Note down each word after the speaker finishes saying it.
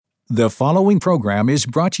The following program is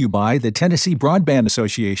brought to you by the Tennessee Broadband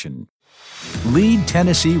Association. Lead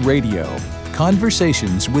Tennessee Radio.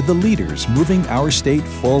 Conversations with the leaders moving our state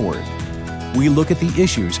forward. We look at the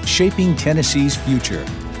issues shaping Tennessee's future: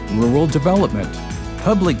 rural development,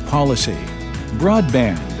 public policy,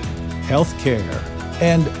 broadband, healthcare,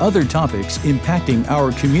 and other topics impacting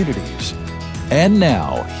our communities. And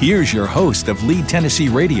now, here's your host of Lead Tennessee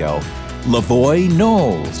Radio, Lavoy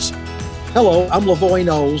Knowles. Hello, I'm Lavoy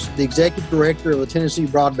Knowles, the Executive Director of the Tennessee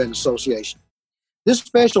Broadband Association. This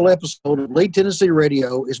special episode of Lead Tennessee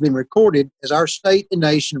Radio is being recorded as our state and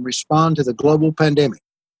nation respond to the global pandemic.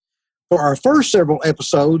 For our first several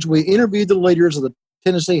episodes, we interviewed the leaders of the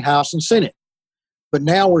Tennessee House and Senate. But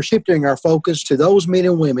now we're shifting our focus to those men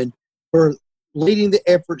and women who are leading the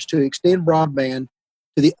efforts to extend broadband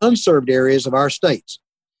to the unserved areas of our states.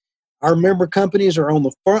 Our member companies are on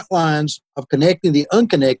the front lines of connecting the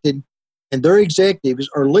unconnected, and their executives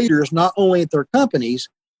are leaders not only at their companies,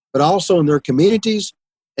 but also in their communities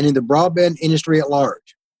and in the broadband industry at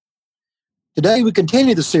large. Today, we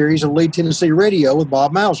continue the series of Lead Tennessee Radio with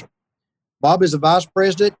Bob Mauser. Bob is the Vice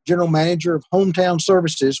President, General Manager of Hometown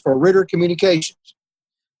Services for Ritter Communications.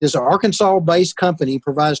 This Arkansas-based company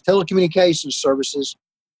provides telecommunications services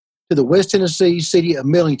to the West Tennessee city of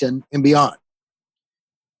Millington and beyond.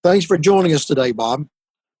 Thanks for joining us today, Bob.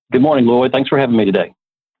 Good morning, Lloyd. Thanks for having me today.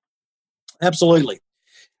 Absolutely.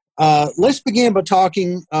 Let's begin by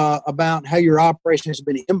talking about how your operation has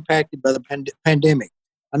been impacted by the pandemic.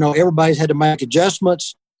 I know everybody's had to make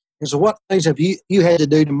adjustments. And so what things have you had to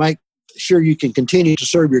do to make sure you can continue to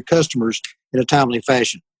serve your customers in a timely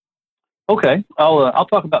fashion? Okay. I'll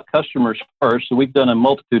talk about customers first. So we've done a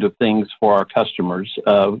multitude of things for our customers.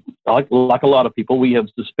 Like a lot of people, we have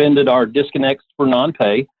suspended our disconnects for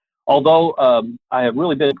non-pay. Although I have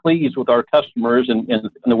really been pleased with our customers, and in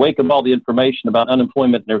the wake of all the information about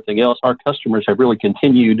unemployment and everything else, our customers have really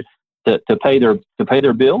continued to pay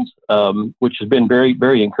their bills, which has been very,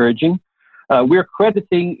 very encouraging. We're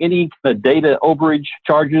crediting any kind of data overage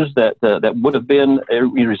charges that would have been a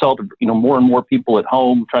result of more and more people at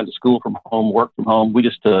home trying to school from home, work from home.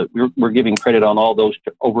 We're giving credit on all those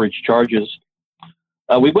overage charges.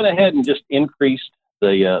 We went ahead and just increased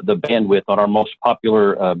the bandwidth on our most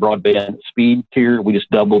popular broadband speed tier. We just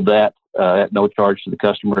doubled that at no charge to the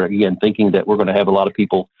customer, again, thinking that we're going to have a lot of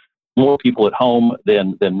more people at home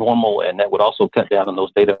than normal, and that would also cut down on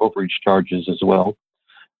those data overage charges as well.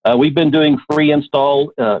 We've been doing free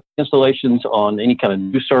installations on any kind of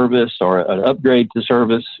new service or an upgrade to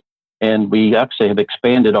service, and we actually have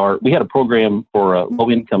expanded we had a program for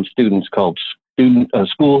low-income students called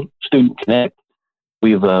School Student Connect.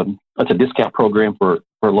 That's a discount program for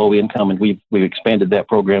low income, and we've expanded that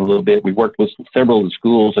program a little bit. We worked with several of the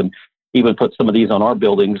schools and even put some of these on our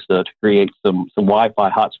buildings to create some Wi-Fi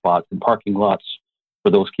hotspots and parking lots for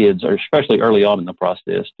those kids, or especially early on in the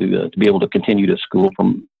process, to be able to continue to school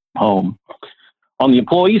from home. On the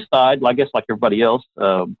employee side, I guess like everybody else,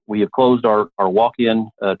 we have closed our walk-in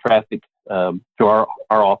traffic to our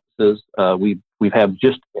offices. We have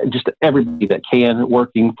just everybody that can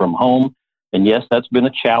working from home. And yes, that's been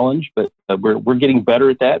a challenge, but we're getting better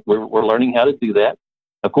at that. We're learning how to do that.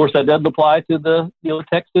 Of course, that doesn't apply to the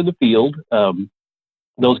techs in the field.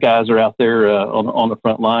 Those guys are out there on the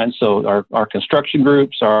front line. So our construction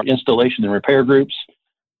groups, our installation and repair groups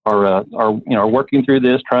are working through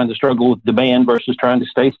this, trying to struggle with demand versus trying to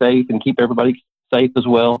stay safe and keep everybody safe as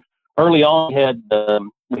well. Early on,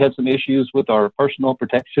 we had some issues with our personal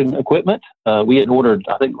protection equipment. We had ordered,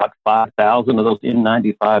 I think, like 5,000 of those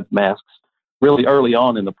N95 masks really early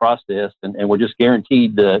on in the process, and we're just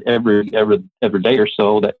guaranteed every day or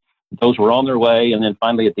so that those were on their way, and then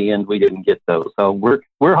finally at the end we didn't get those. So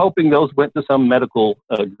we're hoping those went to some medical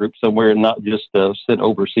group somewhere, and not just sent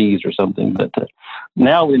overseas or something. But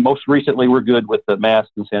now, most recently, we're good with the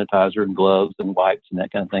masks and sanitizer and gloves and wipes and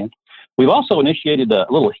that kind of thing. We've also initiated a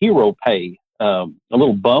little hero pay, a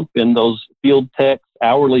little bump in those field techs'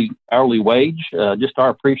 hourly wage, just our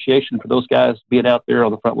appreciation for those guys being out there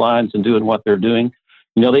on the front lines and doing what they're doing.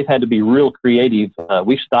 They've had to be real creative.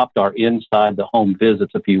 We stopped our inside the home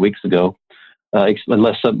visits a few weeks ago,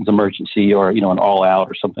 unless something's emergency or, an all out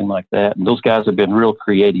or something like that. And those guys have been real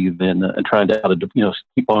creative in trying to,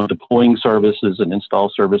 keep on deploying services and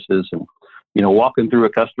install services and, walking through a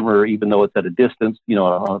customer, even though it's at a distance,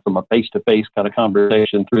 from a face-to-face kind of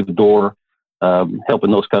conversation through the door.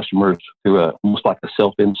 Helping those customers through almost like a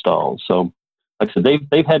self-install. So, like I said,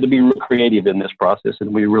 they've had to be real creative in this process,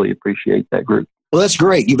 and we really appreciate that group. Well, that's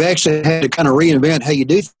great. You've actually had to kind of reinvent how you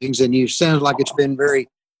do things, and you sound like it's been very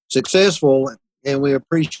successful, and we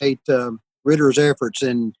appreciate Ritter's efforts.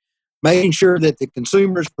 And making sure that the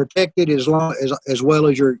consumer is protected as well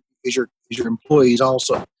as your employees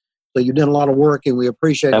also. So you've done a lot of work, and we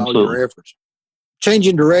appreciate Absolutely. all your efforts.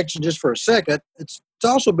 Changing direction just for a second, it's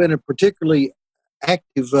also been a particularly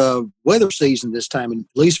active weather season this time, at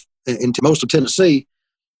least into most of Tennessee.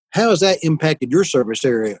 How has that impacted your service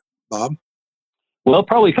area, Bob? Well,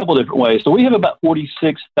 probably a couple of different ways. So we have about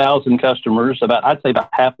 46,000 customers. I'd say about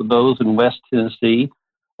half of those in West Tennessee.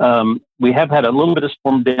 We have had a little bit of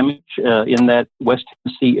storm damage in that West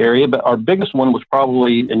Tennessee area, but our biggest one was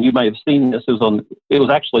probably, and you may have seen this, it was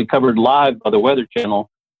actually covered live by the Weather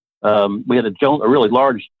Channel. We had a really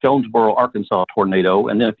large Jonesboro, Arkansas tornado,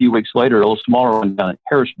 and then a few weeks later, a little smaller one down at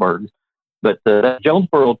Harrisburg. But that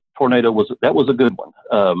Jonesboro tornado was a good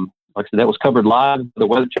one. Like I said, that was covered live by the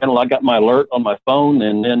Weather Channel. I got my alert on my phone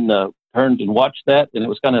and then turned and watched that, and it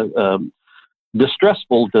was kind of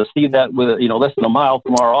distressful to see that with less than a mile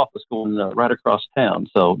from our office going right across town.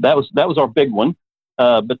 So that was our big one.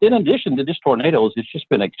 But then in addition to just tornadoes, it's just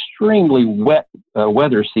been extremely wet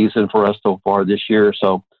weather season for us so far this year.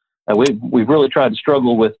 So we've really tried to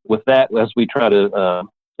struggle with that as we try to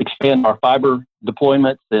expand our fiber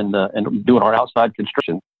deployments and doing our outside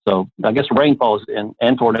construction. So I guess rainfalls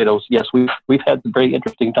and tornadoes, yes, we've had some very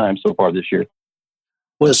interesting times so far this year.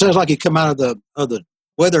 Well, it sounds like you come out of the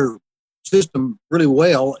weather system really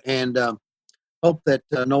well, and hope that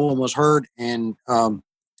no one was hurt, and hope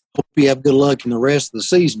you have good luck in the rest of the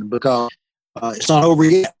season, because it's not over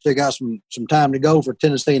yet. They got some time to go for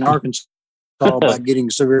Tennessee and Arkansas about getting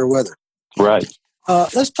severe weather. Right.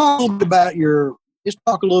 Let's talk a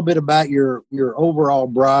little bit about your overall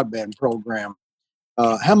broadband program.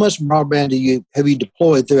 How much broadband have you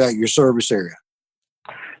deployed throughout your service area?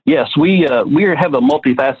 Yes, we have a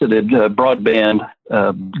multifaceted broadband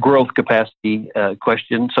growth capacity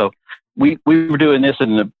question. So we were doing this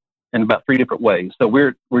in about three different ways. So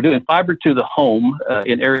we're doing fiber to the home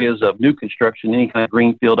in areas of new construction, any kind of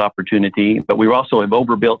greenfield opportunity, but we also have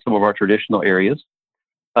overbuilt some of our traditional areas.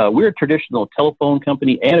 We're a traditional telephone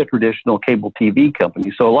company and a traditional cable TV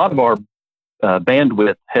company. So a lot of our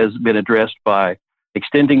bandwidth has been addressed by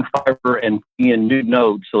extending fiber and in new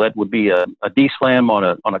nodes. So that would be a DSLAM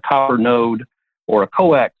on a copper node, or a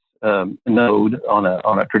coax node on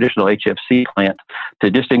a traditional HFC plant, to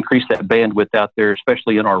just increase that bandwidth out there,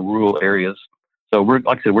 especially in our rural areas. So we're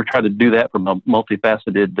trying to do that from a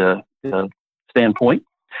multifaceted standpoint.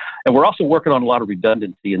 And we're also working on a lot of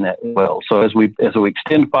redundancy in that as well. So as we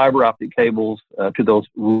extend fiber optic cables to those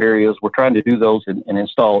areas, we're trying to do those and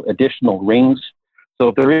install additional rings. So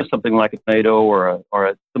if there is something like a tornado or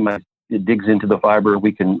somebody digs into the fiber,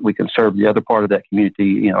 we can serve the other part of that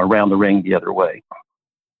community, around the ring the other way.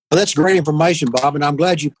 Well, that's great information, Bob, and I'm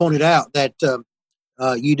glad you pointed out that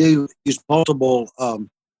you do use multiple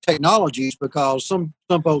technologies, because some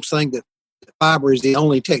folks think that fiber is the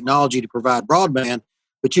only technology to provide broadband,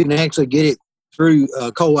 but you can actually get it through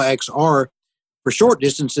coax, or for short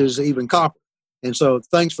distances, even copper. And so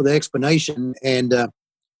thanks for the explanation. And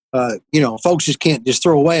folks just can't just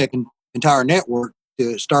throw away an entire network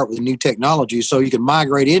to start with a new technology, so you can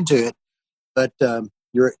migrate into it. But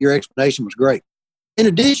your explanation was great. In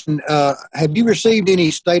addition, have you received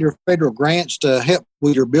any state or federal grants to help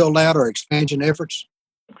with your build-out or expansion efforts?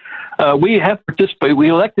 We have participated. We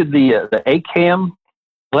elected the ACAM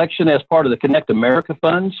election as part of the Connect America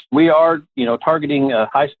funds. We are, targeting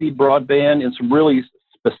high-speed broadband in some really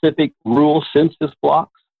specific rural census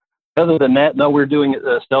blocks. Other than that, no, we're doing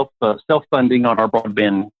self-funding on our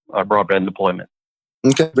broadband deployment.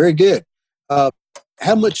 Okay, very good.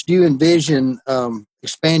 How much do you envision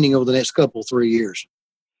expanding over the next 3 years?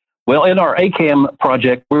 Well, in our ACAM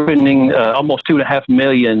project, we're spending almost $2.5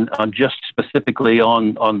 million on just specifically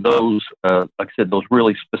on those, like I said, those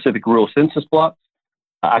really specific rural census blocks.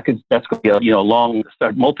 That's going to be a long,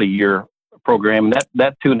 multi-year program.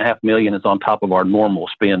 That $2.5 million is on top of our normal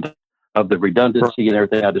spend of the redundancy and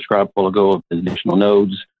everything I described a while ago, of the additional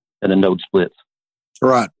nodes and the node splits.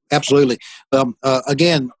 Right, absolutely.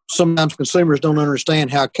 Again, sometimes consumers don't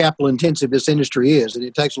understand how capital intensive this industry is, and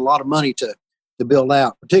it takes a lot of money to build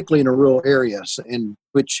out, particularly in the rural areas, in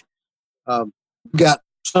which you've got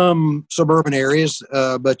some suburban areas,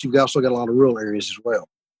 but you've also got a lot of rural areas as well.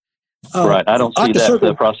 Right, I don't see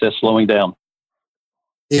the process slowing down.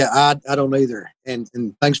 Yeah, I don't either. And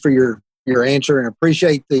thanks for your answer, and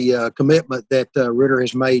appreciate the commitment that Ritter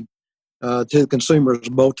has made to the consumers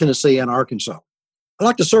of both Tennessee and Arkansas. I'd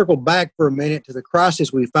like to circle back for a minute to the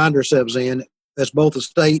crisis we find ourselves in as both a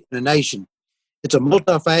state and a nation. It's a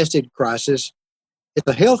multifaceted crisis. It's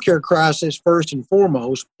a healthcare crisis first and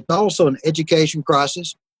foremost. It's also an education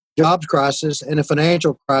crisis, jobs crisis, and a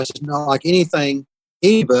financial crisis, not like anything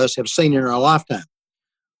any of us have seen in our lifetime.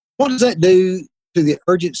 What does that do to the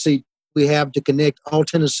urgency we have to connect all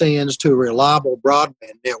Tennesseans to a reliable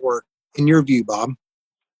broadband network, in your view, Bob?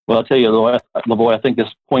 Well, I'll tell you, LaVoy, I think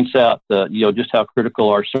this points out, just how critical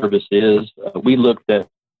our service is. We looked at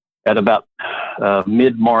about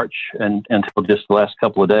mid-March and until just the last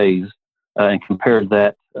couple of days and compared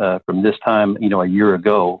that from this time, a year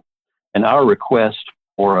ago. And our request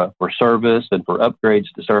for service and for upgrades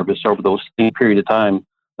to service over those same period of time,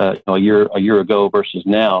 a year ago versus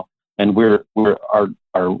now, and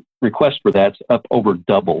our request for that's up over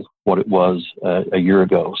double what it was a year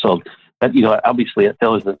ago. So that, obviously it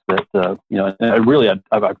tells us that, and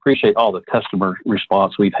I appreciate all the customer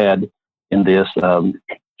response we've had in this.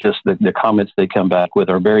 Just the comments they come back with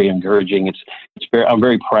are very encouraging. I'm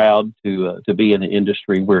very proud to be in the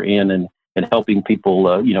industry we're in and helping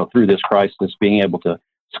people, through this crisis, being able to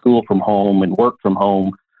school from home and work from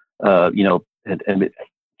home, and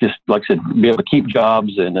just, like I said, be able to keep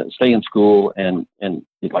jobs and stay in school. And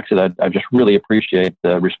like I said, I just really appreciate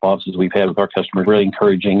the responses we've had with our customers, really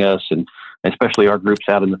encouraging us, and especially our groups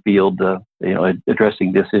out in the field,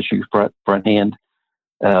 addressing this issue front hand.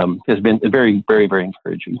 Has been very, very, very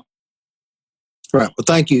encouraging. Right. Well,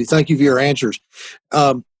 thank you. Thank you for your answers.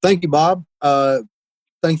 Thank you, Bob. Thank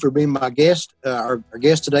you for being my guest. Our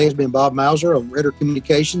guest today has been Bob Mauser of Ritter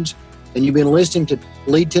Communications, and you've been listening to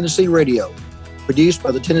Lead Tennessee Radio, produced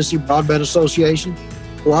by the Tennessee Broadband Association,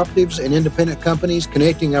 cooperatives and independent companies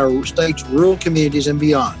connecting our state's rural communities and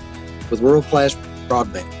beyond with world-class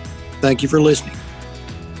broadband. Thank you for listening.